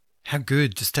How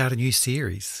good to start a new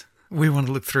series. We want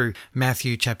to look through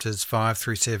Matthew chapters 5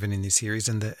 through 7 in this series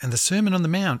and the Sermon on the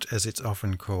Mount, as it's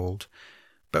often called.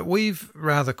 But we've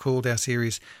rather called our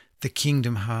series The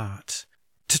Kingdom Heart,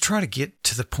 to try to get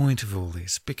to the point of all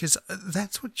this, because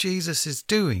that's what Jesus is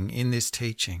doing in this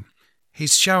teaching.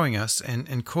 He's showing us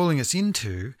and calling us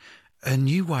into a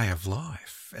new way of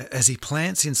life as he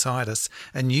plants inside us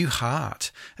a new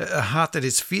heart, a heart that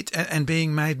is fit and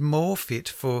being made more fit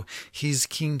for his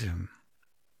kingdom.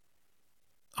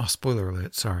 Oh, spoiler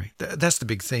alert, sorry. That's the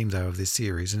big theme, though, of this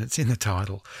series, and it's in the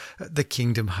title, The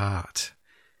Kingdom Heart.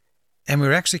 And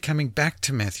we're actually coming back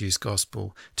to Matthew's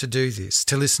Gospel to do this,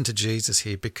 to listen to Jesus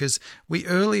here, because we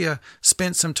earlier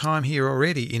spent some time here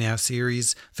already in our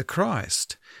series, The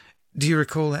Christ. Do you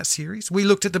recall that series? We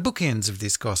looked at the bookends of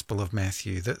this Gospel of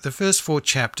Matthew, the first 4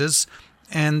 chapters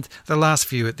and the last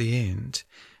few at the end.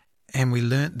 And we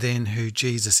learnt then who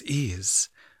Jesus is,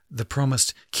 the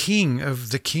promised King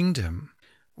of the kingdom,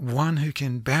 one who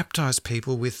can baptize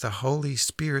people with the Holy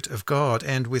Spirit of God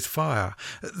and with fire,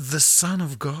 the Son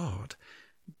of God,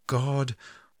 God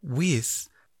with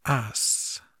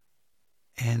us.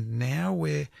 And now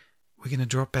we're going to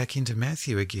drop back into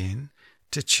Matthew again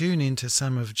to tune into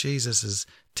some of Jesus's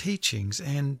teachings,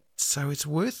 and so it's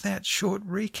worth that short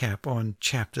recap on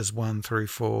chapters 1 through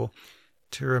 4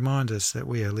 to remind us that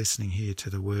we are listening here to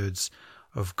the words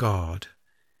of God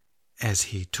as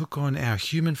he took on our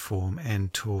human form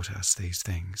and taught us these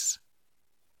things.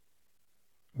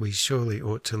 We surely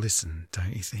ought to listen,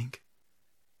 don't you think?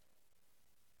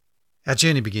 Our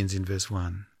journey begins in verse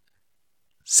 1.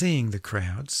 Seeing the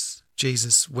crowds,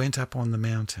 Jesus went up on the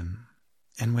mountain,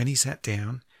 and when he sat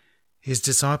down, his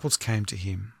disciples came to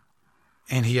him,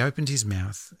 and he opened his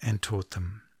mouth and taught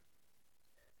them.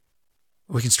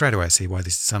 We can straight away see why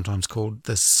this is sometimes called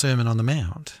the Sermon on the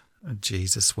Mount.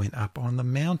 Jesus went up on the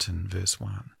mountain, verse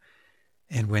 1.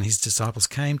 And when his disciples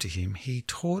came to him, he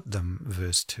taught them,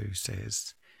 verse 2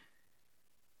 says.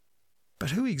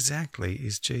 But who exactly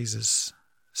is Jesus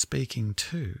speaking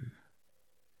to?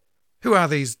 Who are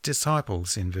these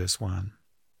disciples in verse 1?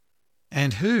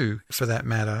 And who, for that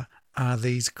matter, are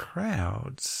these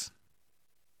crowds?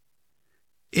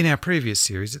 In our previous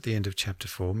series at the end of chapter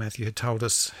 4, Matthew had told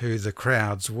us who the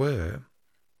crowds were.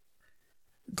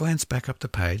 Glance back up the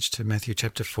page to Matthew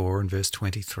chapter 4 and verse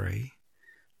 23.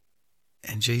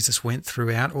 And Jesus went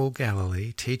throughout all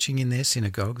Galilee, teaching in their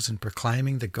synagogues and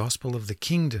proclaiming the gospel of the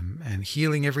kingdom and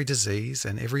healing every disease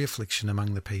and every affliction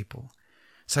among the people.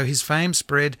 So his fame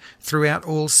spread throughout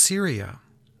all Syria.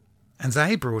 And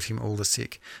they brought him all the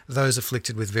sick, those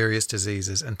afflicted with various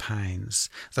diseases and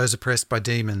pains, those oppressed by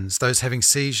demons, those having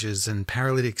seizures and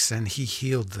paralytics, and he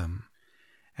healed them.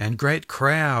 And great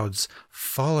crowds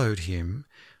followed him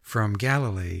from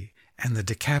Galilee and the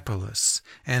Decapolis,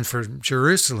 and from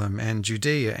Jerusalem and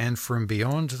Judea, and from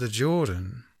beyond the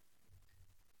Jordan.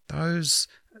 Those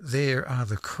there are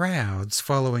the crowds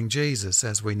following Jesus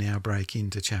as we now break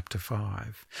into chapter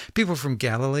 5. People from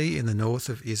Galilee in the north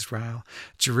of Israel,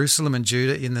 Jerusalem and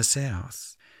Judah in the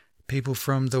south. People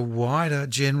from the wider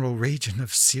general region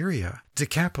of Syria,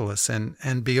 Decapolis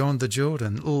and beyond the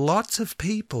Jordan. Lots of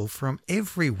people from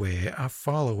everywhere are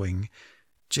following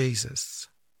Jesus.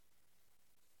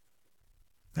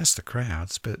 That's the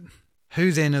crowds, but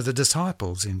who then are the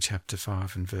disciples in chapter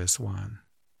 5 and verse 1?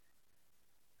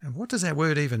 And what does that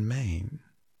word even mean?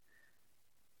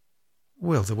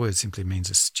 Well, the word simply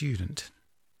means a student.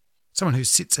 Someone who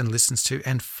sits and listens to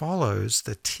and follows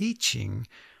the teaching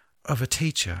of a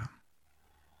teacher.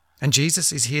 And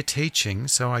Jesus is here teaching,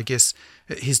 so I guess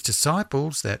his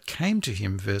disciples that came to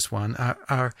him, verse 1,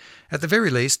 are at the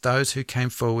very least those who came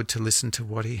forward to listen to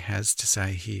what he has to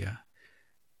say here.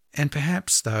 And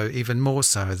perhaps, though, even more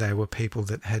so, they were people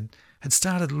that had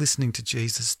started listening to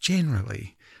Jesus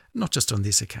generally, not just on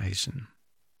this occasion.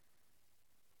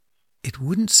 It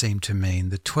wouldn't seem to mean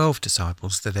the 12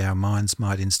 disciples that our minds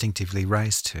might instinctively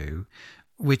race to,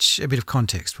 which a bit of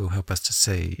context will help us to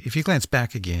see. If you glance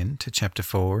back again to chapter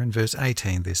 4 and verse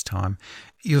 18 this time,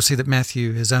 you'll see that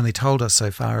Matthew has only told us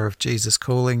so far of Jesus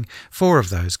calling 4 of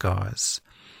those guys.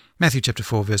 Matthew chapter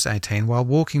 4 verse 18, while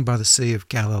walking by the Sea of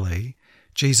Galilee,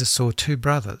 Jesus saw 2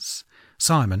 brothers,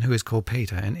 Simon, who is called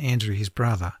Peter, and Andrew his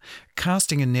brother,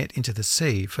 casting a net into the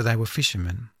sea, for they were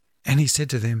fishermen. And he said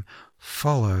to them,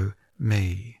 "Follow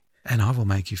me, and I will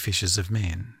make you fishers of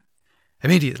men."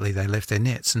 Immediately they left their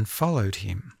nets and followed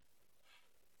him.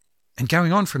 And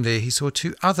going on from there he saw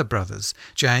 2 other brothers,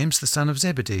 James the son of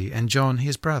Zebedee and John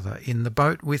his brother, in the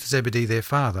boat with Zebedee their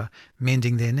father,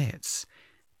 mending their nets.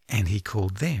 And he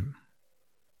called them.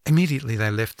 Immediately they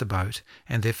left the boat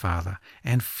and their father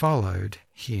and followed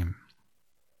him.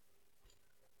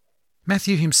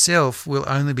 Matthew himself will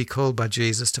only be called by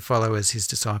Jesus to follow as his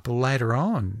disciple later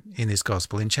on in this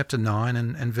gospel, in chapter 9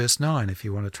 and verse 9, if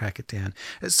you want to track it down.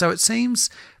 So it seems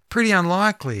pretty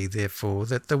unlikely, therefore,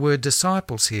 that the word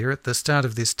disciples here at the start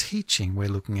of this teaching we're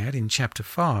looking at in chapter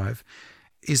 5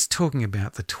 is talking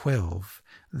about the 12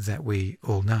 that we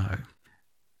all know.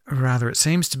 Rather, it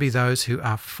seems to be those who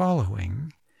are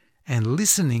following and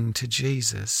listening to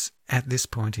Jesus at this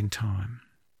point in time.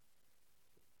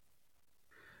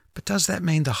 But does that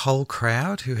mean the whole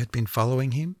crowd who had been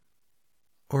following him,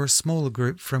 or a smaller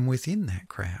group from within that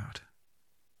crowd?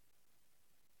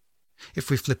 If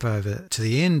we flip over to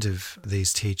the end of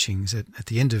these teachings, at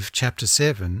the end of chapter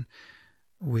 7,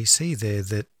 we see there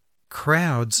that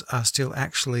crowds are still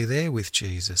actually there with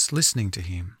Jesus, listening to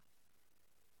him.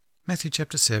 Matthew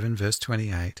chapter 7, verse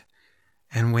 28,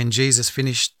 "And when Jesus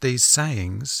finished these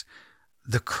sayings,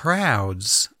 the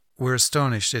crowds were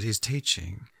astonished at his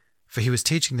teaching, for he was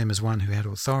teaching them as one who had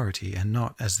authority and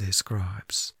not as their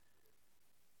scribes."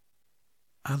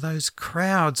 Are those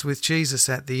crowds with Jesus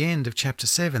at the end of chapter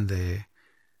 7 there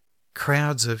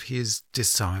crowds of his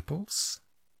disciples?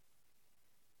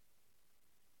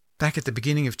 Back at the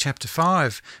beginning of chapter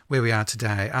 5, where we are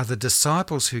today, are the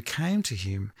disciples who came to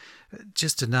him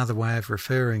just another way of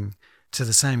referring to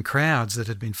the same crowds that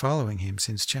had been following him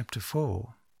since chapter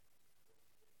 4?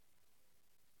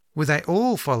 Were they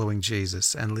all following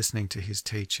Jesus and listening to his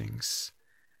teachings?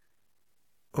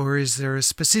 Or is there a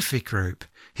specific group,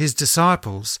 his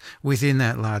disciples, within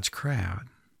that large crowd?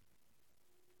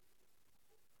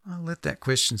 I'll let that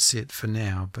question sit for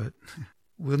now, but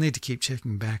we'll need to keep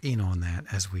checking back in on that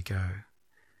as we go.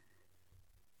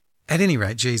 At any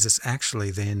rate, Jesus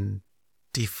actually then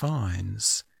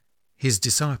defines his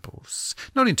disciples,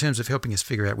 not in terms of helping us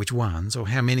figure out which ones or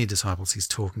how many disciples he's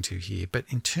talking to here, but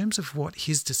in terms of what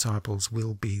his disciples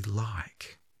will be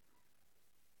like.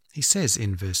 He says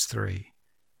in verse 3,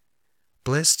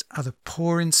 "Blessed are the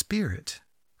poor in spirit,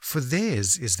 for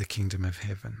theirs is the kingdom of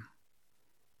heaven.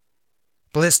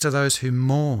 Blessed are those who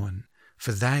mourn,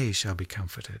 for they shall be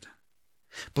comforted.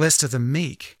 Blessed are the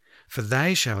meek, for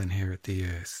they shall inherit the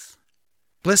earth.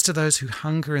 Blessed are those who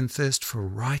hunger and thirst for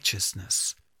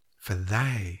righteousness, for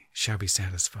they shall be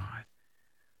satisfied.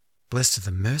 Blessed are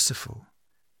the merciful,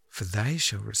 for they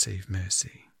shall receive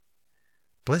mercy.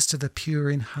 Blessed are the pure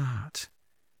in heart,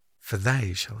 for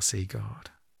they shall see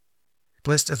God.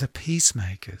 Blessed are the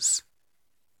peacemakers,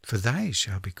 for they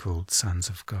shall be called sons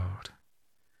of God.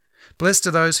 Blessed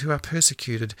are those who are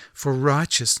persecuted for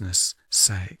righteousness'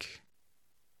 sake,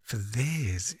 for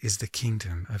theirs is the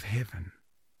kingdom of heaven."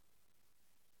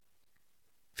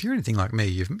 If you're anything like me,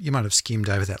 you might have skimmed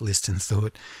over that list and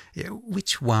thought,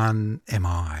 which one am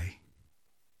I?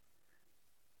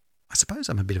 I suppose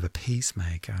I'm a bit of a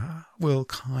peacemaker. Well,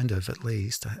 kind of, at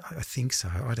least. I think so.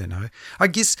 I don't know. I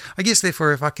guess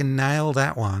therefore, if I can nail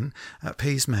that one,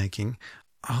 peacemaking,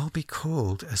 I'll be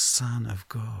called a son of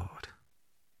God.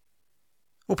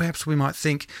 Or perhaps we might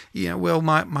think, well,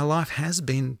 my life has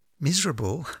been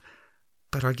miserable,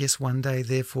 but I guess one day,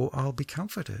 therefore, I'll be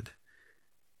comforted.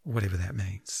 Whatever that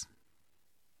means.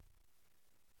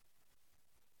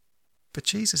 But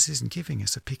Jesus isn't giving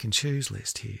us a pick and choose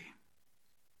list here.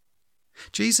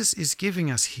 Jesus is giving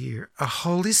us here a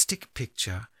holistic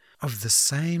picture of the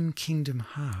same kingdom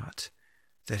heart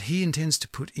that he intends to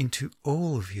put into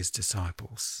all of his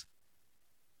disciples.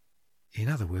 In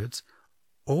other words,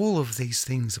 all of these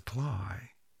things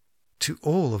apply to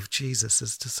all of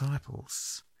Jesus'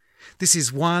 disciples. This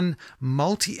is one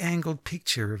multi-angled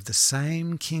picture of the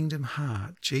same kingdom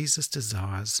heart Jesus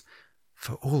desires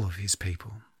for all of his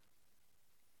people.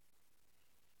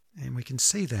 And we can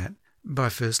see that by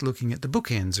first looking at the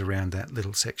bookends around that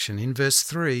little section in verse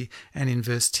 3 and in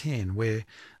verse 10, where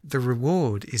the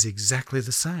reward is exactly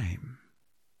the same.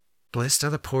 Blessed are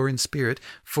the poor in spirit,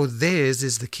 for theirs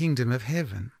is the kingdom of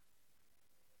heaven.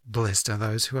 Blessed are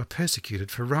those who are persecuted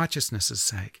for righteousness'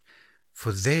 sake,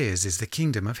 for theirs is the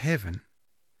kingdom of heaven.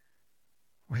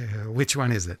 Well, which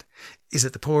one is it? Is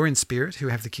it the poor in spirit who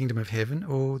have the kingdom of heaven,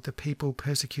 or the people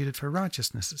persecuted for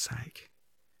righteousness' sake?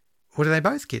 Or do they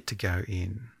both get to go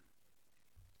in?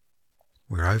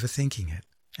 We're overthinking it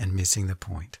and missing the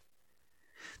point.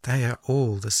 They are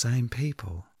all the same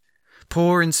people,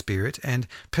 poor in spirit and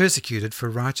persecuted for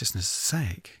righteousness'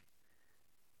 sake.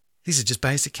 These are just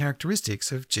basic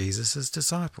characteristics of Jesus'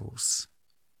 disciples.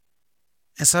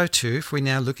 And so too, if we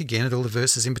now look again at all the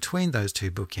verses in between those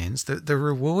two bookends, the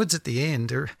rewards at the end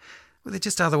they're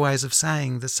just other ways of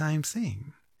saying the same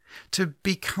thing. To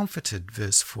be comforted,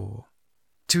 verse 4.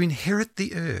 To inherit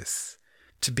the earth.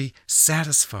 To be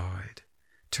satisfied.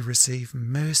 To receive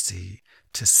mercy.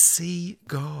 To see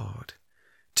God.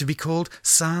 to be called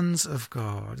sons of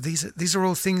God. These are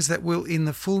all things that will, in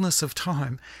the fullness of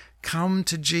time, come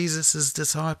to Jesus'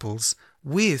 disciples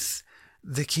with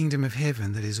the kingdom of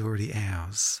heaven that is already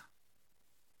ours.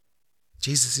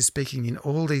 Jesus is speaking in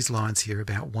all these lines here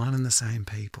about one and the same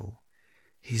people,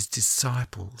 his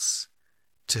disciples,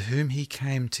 to whom he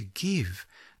came to give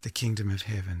the kingdom of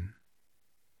heaven.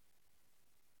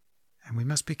 And we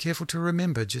must be careful to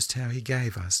remember just how he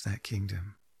gave us that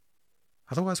kingdom.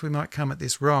 Otherwise we might come at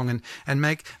this wrong and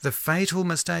make the fatal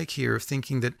mistake here of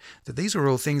thinking that these are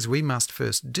all things we must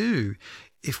first do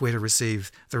if we're to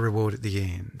receive the reward at the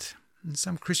end. And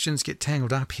some Christians get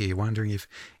tangled up here, wondering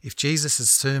if Jesus'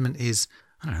 sermon is,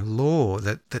 law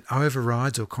that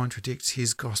overrides or contradicts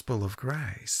his gospel of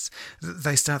grace.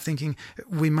 They start thinking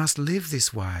we must live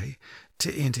this way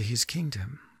to enter his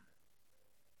kingdom.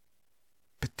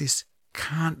 But this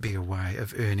can't be a way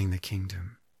of earning the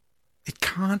kingdom. It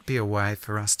can't be a way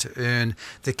for us to earn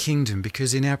the kingdom,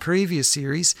 because in our previous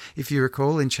series, if you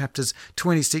recall, in chapters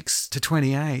 26 to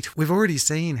 28, we've already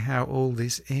seen how all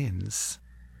this ends.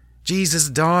 Jesus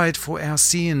died for our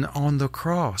sin on the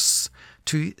cross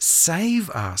to save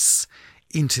us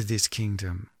into this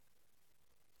kingdom.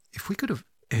 If we could have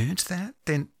earned that,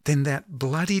 then that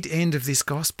bloodied end of this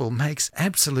gospel makes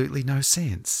absolutely no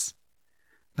sense.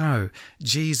 No,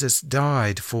 Jesus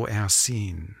died for our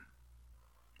sin.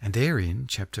 And therein,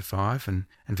 chapter 5 and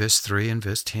verse 3 and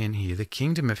verse 10 here, the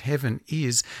kingdom of heaven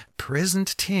is,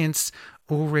 present tense,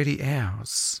 already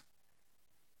ours.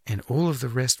 And all of the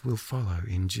rest will follow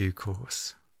in due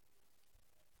course.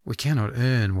 We cannot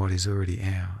earn what is already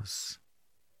ours.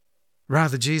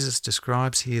 Rather, Jesus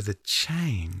describes here the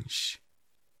change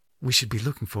we should be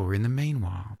looking for in the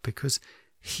meanwhile, because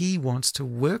he wants to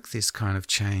work this kind of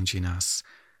change in us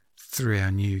through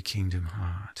our new kingdom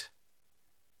heart.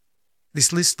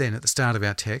 This list then at the start of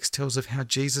our text tells of how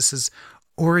Jesus'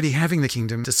 already having the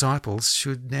kingdom disciples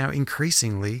should now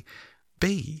increasingly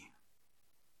be.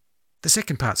 The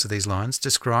second parts of these lines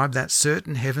describe that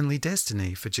certain heavenly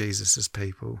destiny for Jesus'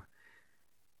 people.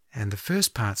 And the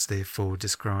first parts, therefore,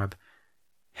 describe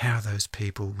how those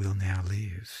people will now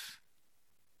live.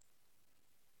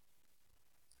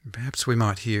 Perhaps we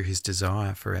might hear his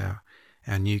desire for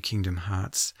our new kingdom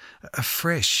hearts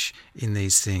afresh in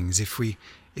these things if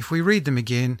we read them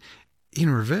again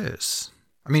in reverse.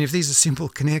 I mean, if these are simple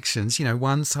connections,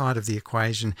 one side of the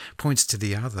equation points to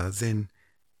the other, then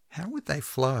how would they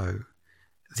flow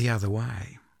the other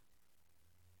way?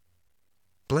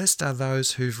 Blessed are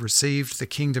those who've received the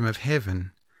kingdom of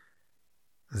heaven.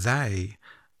 They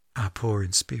are poor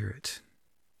in spirit.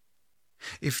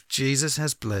 If Jesus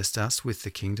has blessed us with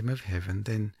the kingdom of heaven,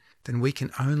 then we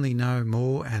can only know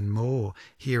more and more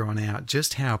here on out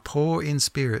just how poor in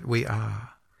spirit we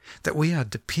are, that we are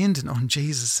dependent on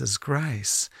Jesus'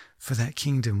 grace for that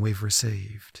kingdom we've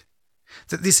received,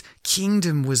 that this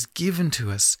kingdom was given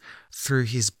to us through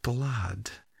his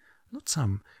blood, not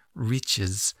some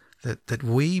riches that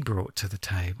we brought to the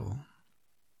table.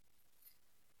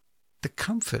 The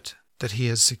comfort that he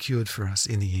has secured for us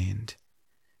in the end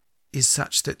is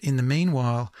such that in the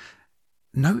meanwhile,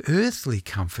 no earthly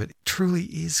comfort truly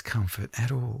is comfort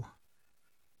at all.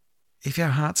 If our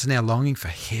hearts are now longing for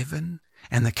heaven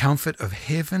and the comfort of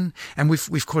heaven, and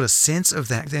we've caught a sense of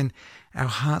that, then our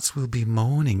hearts will be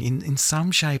mourning in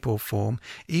some shape or form,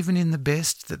 even in the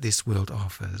best that this world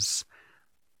offers,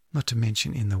 not to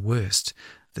mention in the worst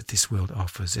that this world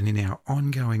offers, and in our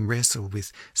ongoing wrestle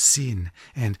with sin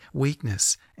and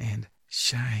weakness and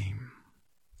shame.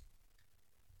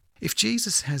 If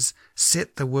Jesus has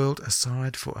set the world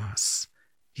aside for us,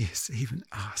 yes, even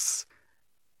us,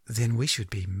 then we should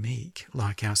be meek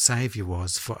like our Saviour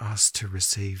was for us to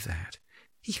receive that.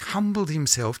 He humbled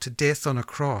himself to death on a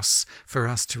cross for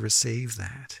us to receive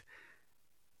that.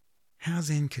 How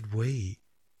then could we,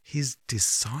 his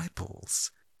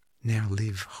disciples, now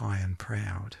live high and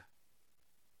proud?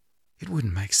 It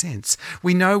wouldn't make sense.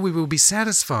 We know we will be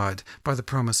satisfied by the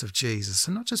promise of Jesus,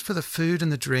 and not just for the food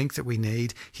and the drink that we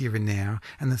need here and now,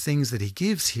 and the things that he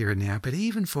gives here and now, but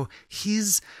even for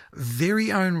his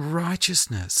very own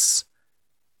righteousness,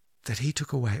 that he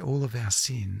took away all of our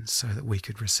sins so that we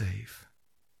could receive.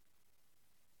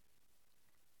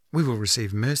 We will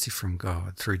receive mercy from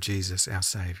God through Jesus our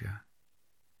Saviour.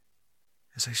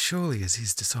 And so surely as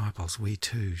his disciples, we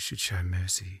too should show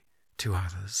mercy to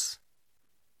others.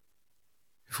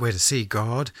 If we're to see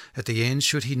God at the end,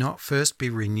 should he not first be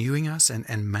renewing us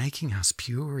and making us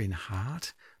pure in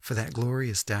heart for that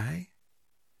glorious day?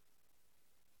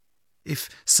 If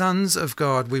sons of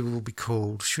God we will be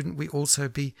called, shouldn't we also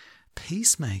be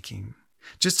peacemaking?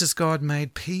 Just as God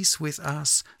made peace with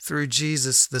us through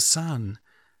Jesus the Son,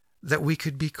 that we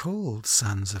could be called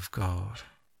sons of God.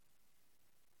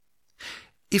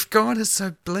 If God has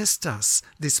so blessed us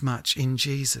this much in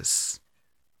Jesus,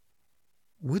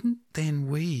 wouldn't then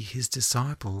we, his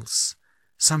disciples,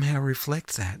 somehow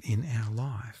reflect that in our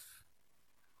life?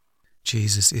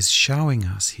 Jesus is showing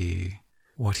us here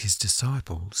what his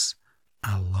disciples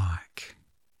are like.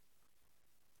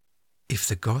 If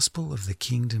the gospel of the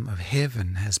kingdom of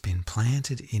heaven has been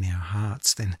planted in our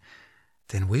hearts,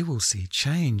 then we will see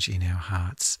change in our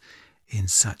hearts in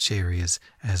such areas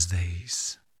as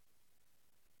these.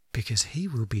 Because he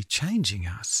will be changing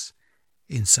us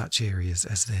in such areas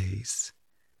as these,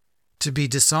 to be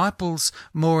disciples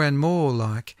more and more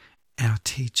like our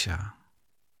teacher.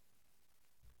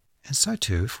 And so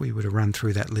too, if we were to run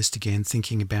through that list again,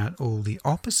 thinking about all the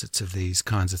opposites of these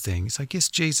kinds of things, I guess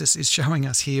Jesus is showing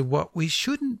us here what we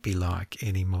shouldn't be like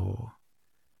anymore.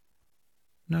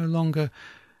 No longer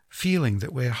feeling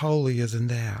that we're holier than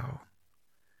thou,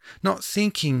 not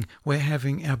thinking we're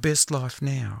having our best life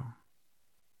now,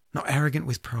 not arrogant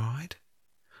with pride,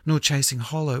 nor chasing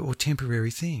hollow or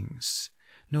temporary things,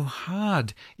 nor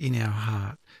hard in our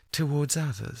heart towards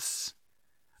others,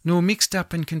 nor mixed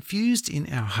up and confused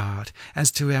in our heart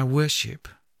as to our worship,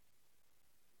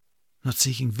 not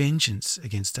seeking vengeance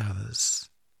against others,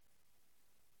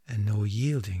 and nor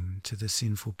yielding to the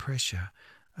sinful pressure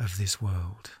of this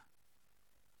world.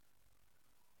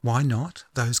 Why not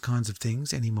those kinds of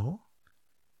things anymore?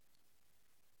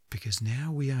 Because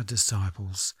now we are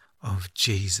disciples of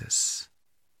Jesus,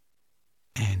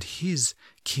 and his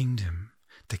kingdom,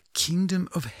 the kingdom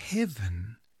of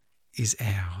heaven, is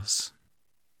ours.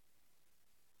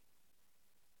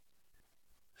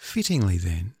 Fittingly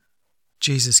then,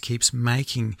 Jesus keeps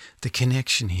making the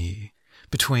connection here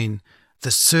between the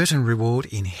certain reward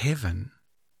in heaven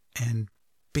and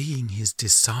being his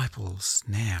disciples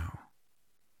now.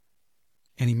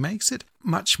 And he makes it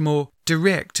much more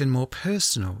direct and more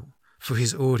personal for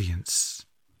his audience.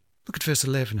 Look at verse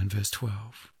 11 and verse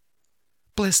 12.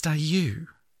 Blessed are you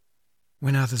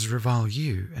when others revile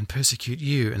you and persecute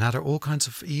you and utter all kinds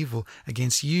of evil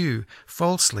against you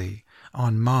falsely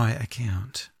on my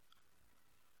account.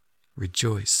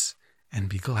 Rejoice and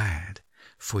be glad,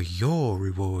 for your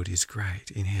reward is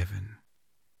great in heaven.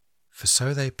 For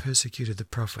so they persecuted the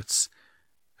prophets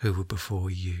who were before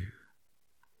you.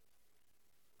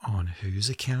 On whose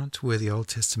account were the Old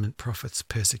Testament prophets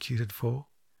persecuted for?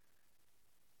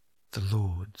 The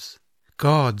Lord's,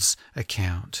 God's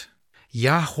account.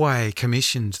 Yahweh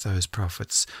commissioned those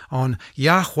prophets. On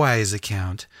Yahweh's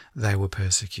account they were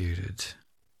persecuted.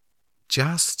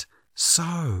 Just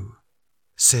so,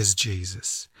 says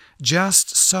Jesus.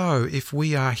 Just so, if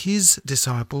we are his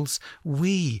disciples,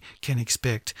 we can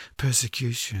expect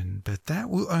persecution, but that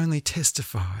will only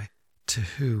testify to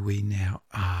who we now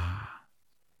are.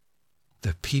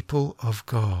 The people of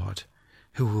God,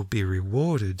 who will be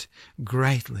rewarded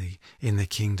greatly in the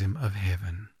kingdom of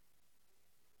heaven.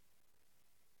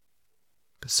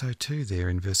 But so too there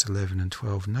in verse 11 and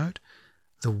 12, note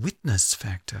the witness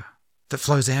factor that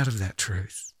flows out of that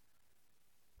truth.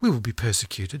 We will be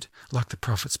persecuted like the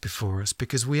prophets before us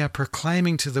because we are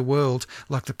proclaiming to the world,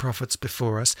 like the prophets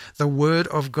before us, the word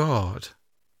of God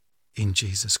in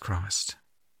Jesus Christ.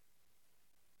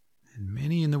 And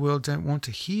many in the world don't want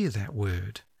to hear that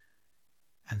word,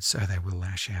 and so they will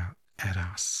lash out at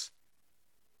us.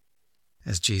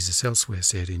 As Jesus elsewhere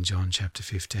said in John chapter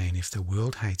 15, if the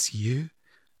world hates you,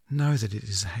 know that it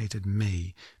has hated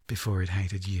me before it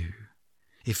hated you.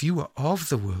 If you were of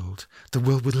the world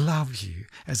would love you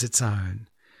as its own.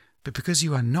 But because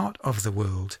you are not of the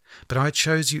world, but I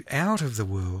chose you out of the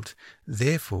world,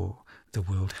 therefore the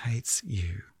world hates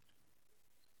you.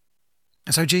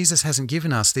 And so Jesus hasn't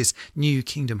given us this new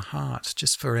kingdom heart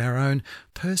just for our own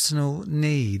personal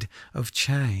need of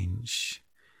change.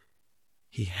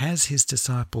 He has his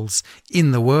disciples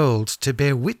in the world to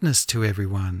bear witness to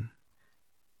everyone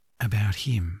about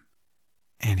him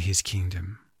and his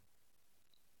kingdom,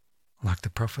 like the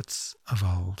prophets of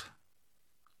old.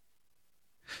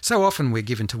 So often we're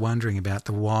given to wondering about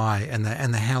the why and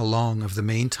the how long of the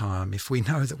meantime if we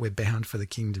know that we're bound for the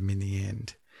kingdom in the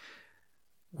end.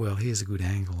 Well, here's a good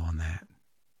angle on that.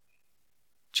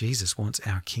 Jesus wants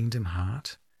our kingdom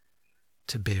heart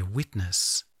to bear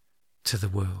witness to the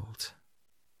world.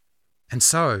 And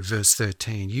so, verse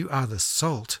 13, you are the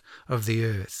salt of the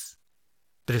earth.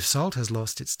 But if salt has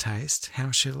lost its taste,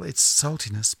 how shall its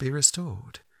saltiness be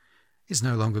restored? It is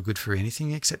no longer good for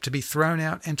anything except to be thrown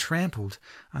out and trampled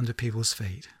under people's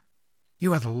feet.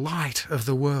 You are the light of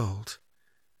the world.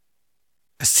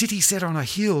 A city set on a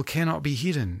hill cannot be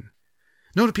hidden.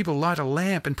 Nor do people light a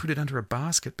lamp and put it under a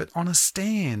basket, but on a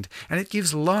stand, and it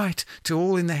gives light to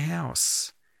all in the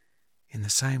house. In the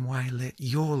same way, let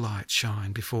your light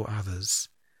shine before others,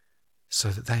 so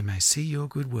that they may see your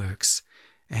good works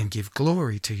and give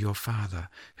glory to your Father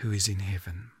who is in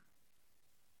heaven.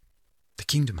 The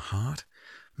kingdom heart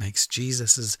makes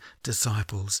Jesus'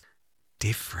 disciples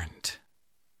different.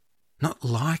 Not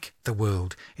like the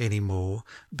world anymore,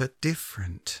 but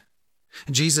different.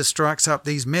 And Jesus strikes up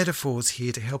these metaphors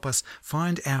here to help us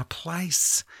find our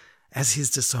place as his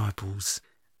disciples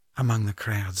among the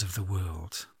crowds of the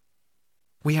world.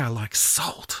 We are like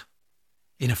salt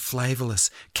in a flavourless,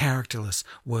 characterless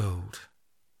world.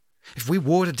 If we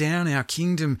water down our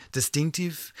kingdom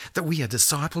distinctive, that we are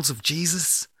disciples of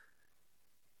Jesus,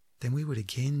 then we would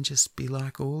again just be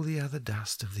like all the other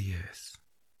dust of the earth.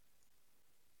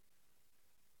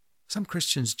 Some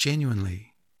Christians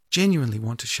genuinely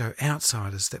want to show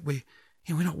outsiders that we're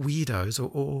not weirdos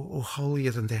or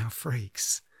holier-than-thou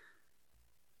freaks.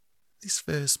 This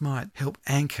verse might help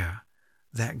anchor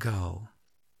that goal.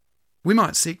 We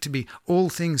might seek to be all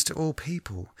things to all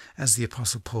people, as the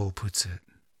Apostle Paul puts it.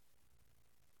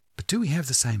 But do we have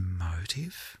the same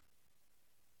motive?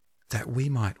 That we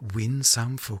might win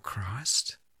some for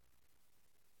Christ?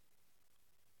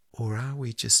 Or are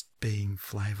we just being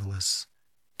flavourless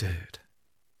dirt?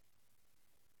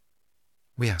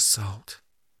 We are salt,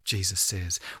 Jesus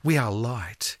says. We are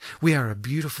light. We are a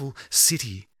beautiful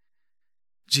city.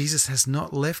 Jesus has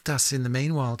not left us in the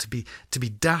meanwhile to be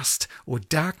dust or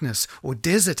darkness or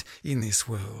desert in this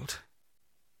world.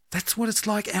 That's what it's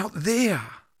like out there.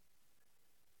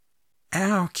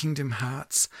 Our kingdom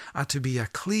hearts are to be a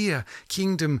clear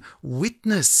kingdom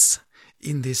witness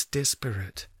in this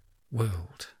desperate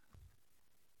world.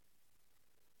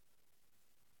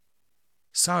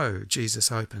 So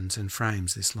Jesus opens and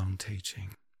frames this long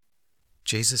teaching.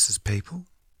 Jesus' people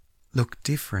look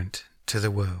different to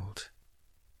the world,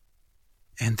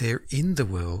 and they're in the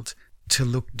world to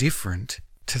look different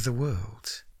to the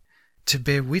world, to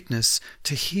bear witness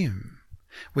to him.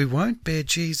 We won't bear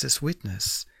Jesus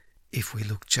witness if we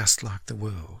look just like the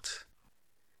world.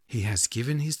 He has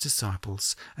given his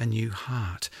disciples a new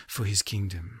heart for his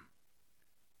kingdom.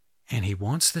 And he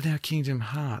wants that our kingdom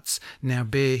hearts now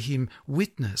bear him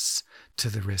witness to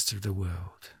the rest of the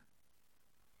world.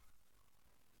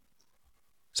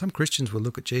 Some Christians will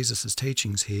look at Jesus'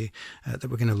 teachings here that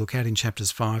we're going to look at in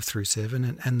chapters 5 through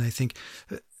 7, and they think,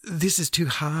 this is too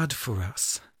hard for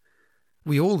us.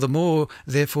 We all the more,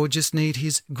 therefore, just need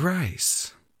his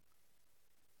grace.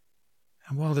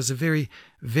 And while there's a very,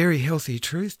 very healthy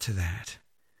truth to that,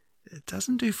 it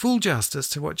doesn't do full justice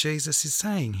to what Jesus is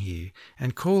saying here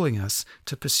and calling us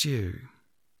to pursue.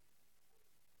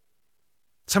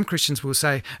 Some Christians will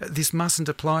say, this mustn't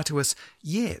apply to us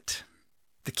yet.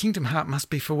 The kingdom heart must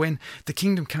be for when the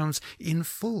kingdom comes in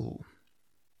full.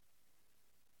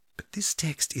 But this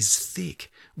text is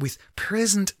thick with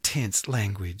present tense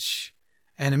language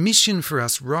and a mission for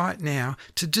us right now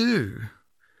to do.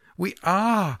 We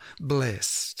are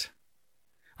blessed.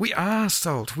 We are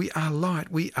salt, we are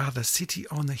light, we are the city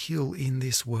on the hill in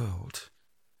this world.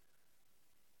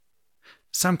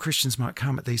 Some Christians might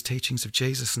come at these teachings of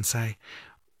Jesus and say,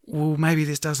 well, maybe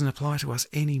this doesn't apply to us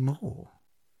anymore.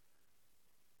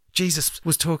 Jesus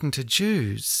was talking to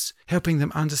Jews, helping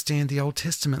them understand the Old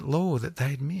Testament law that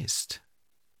they'd missed.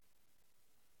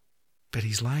 But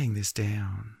he's laying this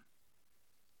down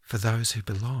for those who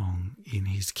belong in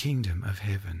his kingdom of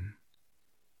heaven.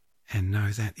 And no,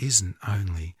 that isn't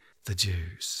only the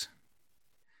Jews.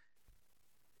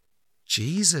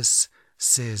 Jesus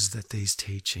says that these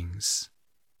teachings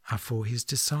are for his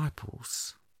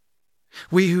disciples.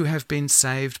 We who have been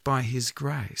saved by his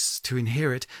grace to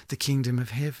inherit the kingdom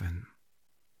of heaven.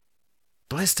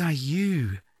 Blessed are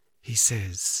you, he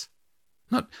says.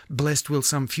 Not blessed will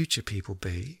some future people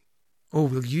be, or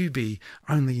will you be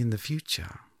only in the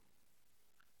future.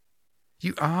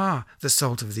 You are the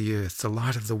salt of the earth, the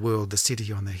light of the world, the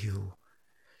city on the hill.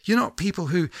 You're not people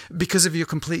who, because of your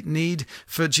complete need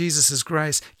for Jesus'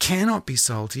 grace, cannot be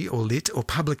salty or lit or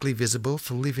publicly visible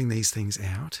for living these things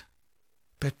out,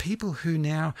 but people who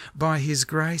now, by his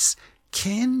grace,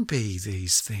 can be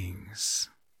these things.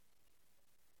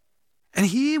 And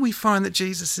here we find that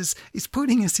Jesus is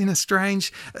putting us in a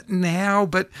strange now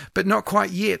but not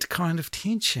quite yet kind of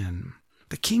tension.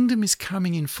 The kingdom is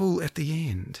coming in full at the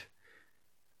end.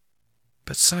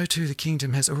 But so too the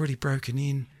kingdom has already broken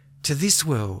in to this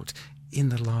world in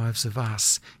the lives of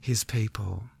us, his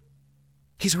people.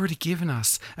 He's already given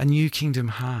us a new kingdom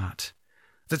heart.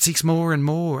 that seeks more and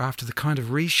more after the kind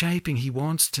of reshaping he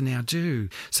wants to now do,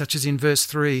 such as in verse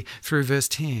 3 through verse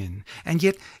 10. And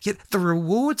yet the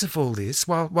rewards of all this,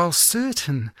 while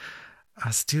certain,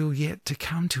 are still yet to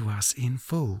come to us in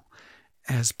full,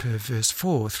 as per verse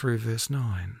 4 through verse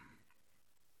 9.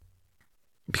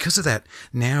 Because of that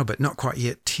now but not quite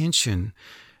yet tension,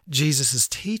 Jesus'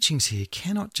 teachings here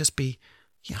cannot just be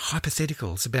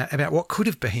hypotheticals about what could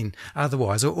have been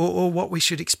otherwise or what we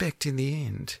should expect in the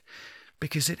end.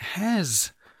 Because it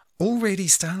has already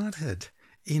started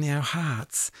in our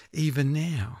hearts even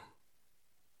now.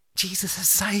 Jesus has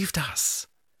saved us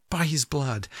by his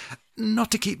blood, not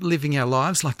to keep living our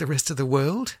lives like the rest of the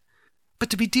world,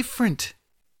 but to be different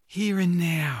here and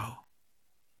now.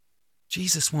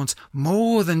 Jesus wants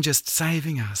more than just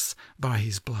saving us by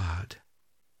his blood.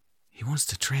 He wants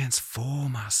to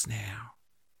transform us now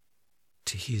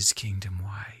to his kingdom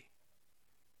way.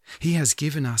 He has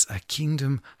given us a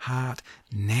kingdom heart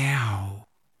now.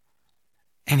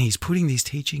 And he's putting these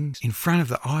teachings in front of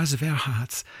the eyes of our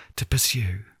hearts to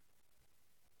pursue.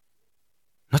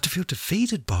 Not to feel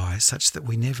defeated by such that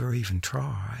we never even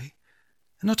try.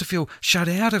 And not to feel shut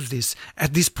out of this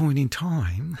at this point in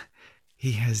time.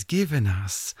 He has given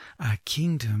us a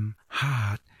kingdom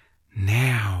heart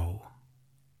now.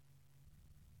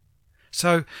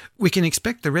 So we can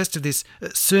expect the rest of this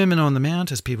Sermon on the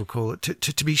Mount, as people call it,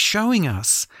 to be showing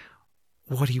us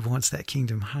what he wants that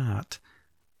kingdom heart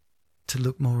to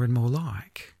look more and more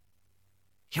like.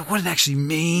 What it actually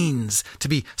means to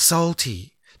be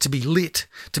salty, to be lit,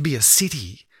 to be a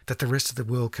city that the rest of the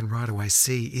world can right away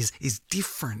see is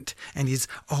different and is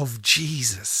of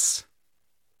Jesus.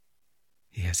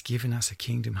 He has given us a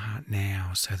kingdom heart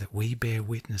now so that we bear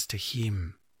witness to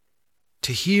him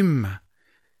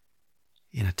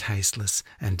in a tasteless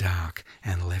and dark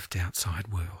and left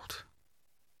outside world.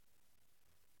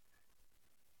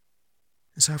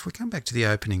 So if we come back to the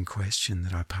opening question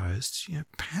that I posed,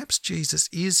 perhaps Jesus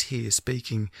is here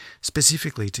speaking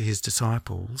specifically to his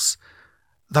disciples,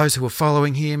 those who are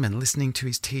following him and listening to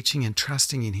his teaching and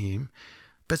trusting in him,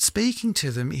 but speaking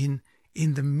to them in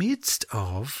the midst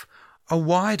of a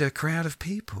wider crowd of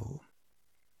people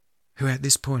who at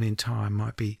this point in time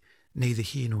might be neither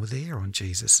here nor there on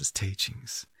Jesus'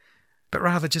 teachings, but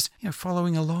rather just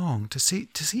following along to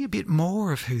see a bit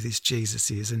more of who this Jesus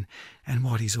is and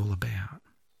what he's all about.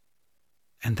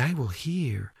 And they will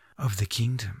hear of the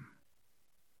kingdom,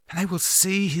 and they will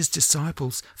see his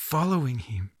disciples following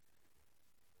him,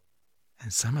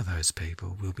 and some of those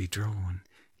people will be drawn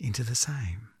into the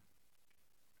same.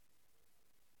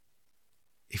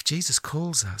 If Jesus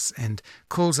calls us and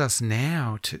calls us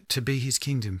now to be his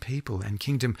kingdom people and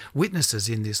kingdom witnesses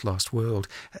in this lost world,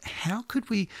 how could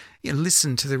we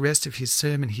listen to the rest of his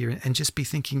sermon here and just be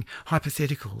thinking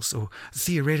hypotheticals or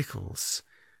theoreticals?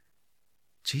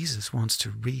 Jesus wants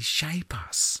to reshape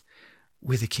us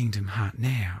with a kingdom heart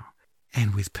now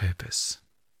and with purpose.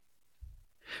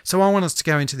 So I want us to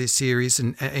go into this series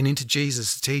and into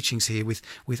Jesus' teachings here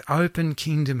with open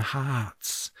kingdom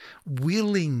hearts,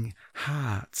 willing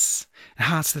hearts,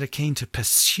 hearts that are keen to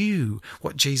pursue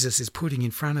what Jesus is putting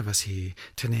in front of us here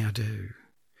to now do.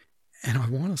 And I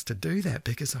want us to do that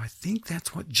because I think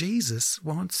that's what Jesus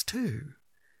wants too.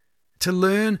 To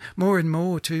learn more and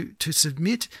more to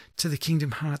submit to the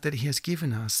kingdom heart that he has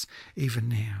given us even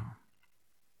now.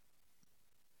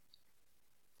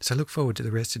 So look forward to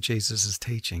the rest of Jesus'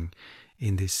 teaching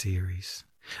in this series.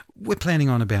 We're planning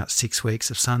on about 6 weeks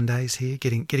of Sundays here,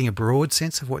 getting a broad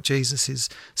sense of what Jesus is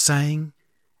saying,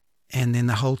 and then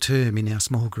the whole term in our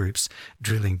small groups,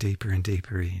 drilling deeper and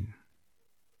deeper in.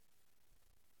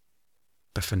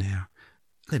 But for now,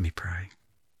 let me pray.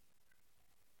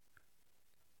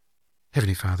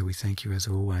 Heavenly Father, we thank you as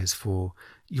always for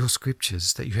your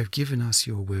scriptures, that you have given us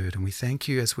your word, and we thank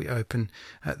you as we open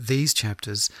these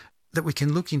chapters that we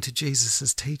can look into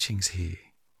Jesus' teachings here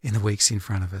in the weeks in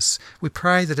front of us. We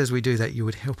pray that as we do that, you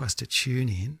would help us to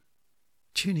tune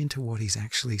into what he's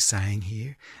actually saying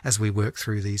here as we work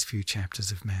through these few chapters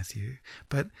of Matthew,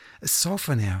 but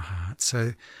soften our hearts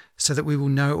so that we will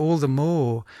know all the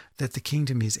more that the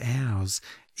kingdom is ours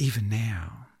even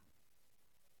now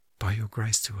by your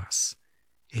grace to us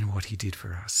in what he did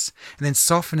for us. And then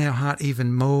soften our heart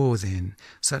even more then,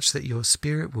 such that your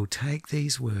Spirit will take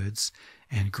these words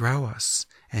and grow us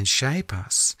and shape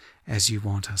us as you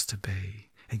want us to be,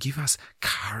 and give us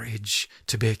courage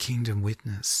to bear kingdom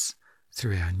witness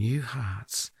through our new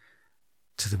hearts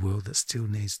to the world that still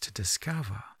needs to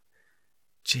discover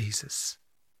Jesus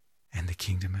and the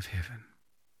kingdom of heaven.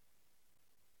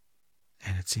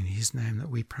 And it's in his name that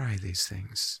we pray these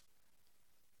things.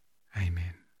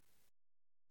 Amen.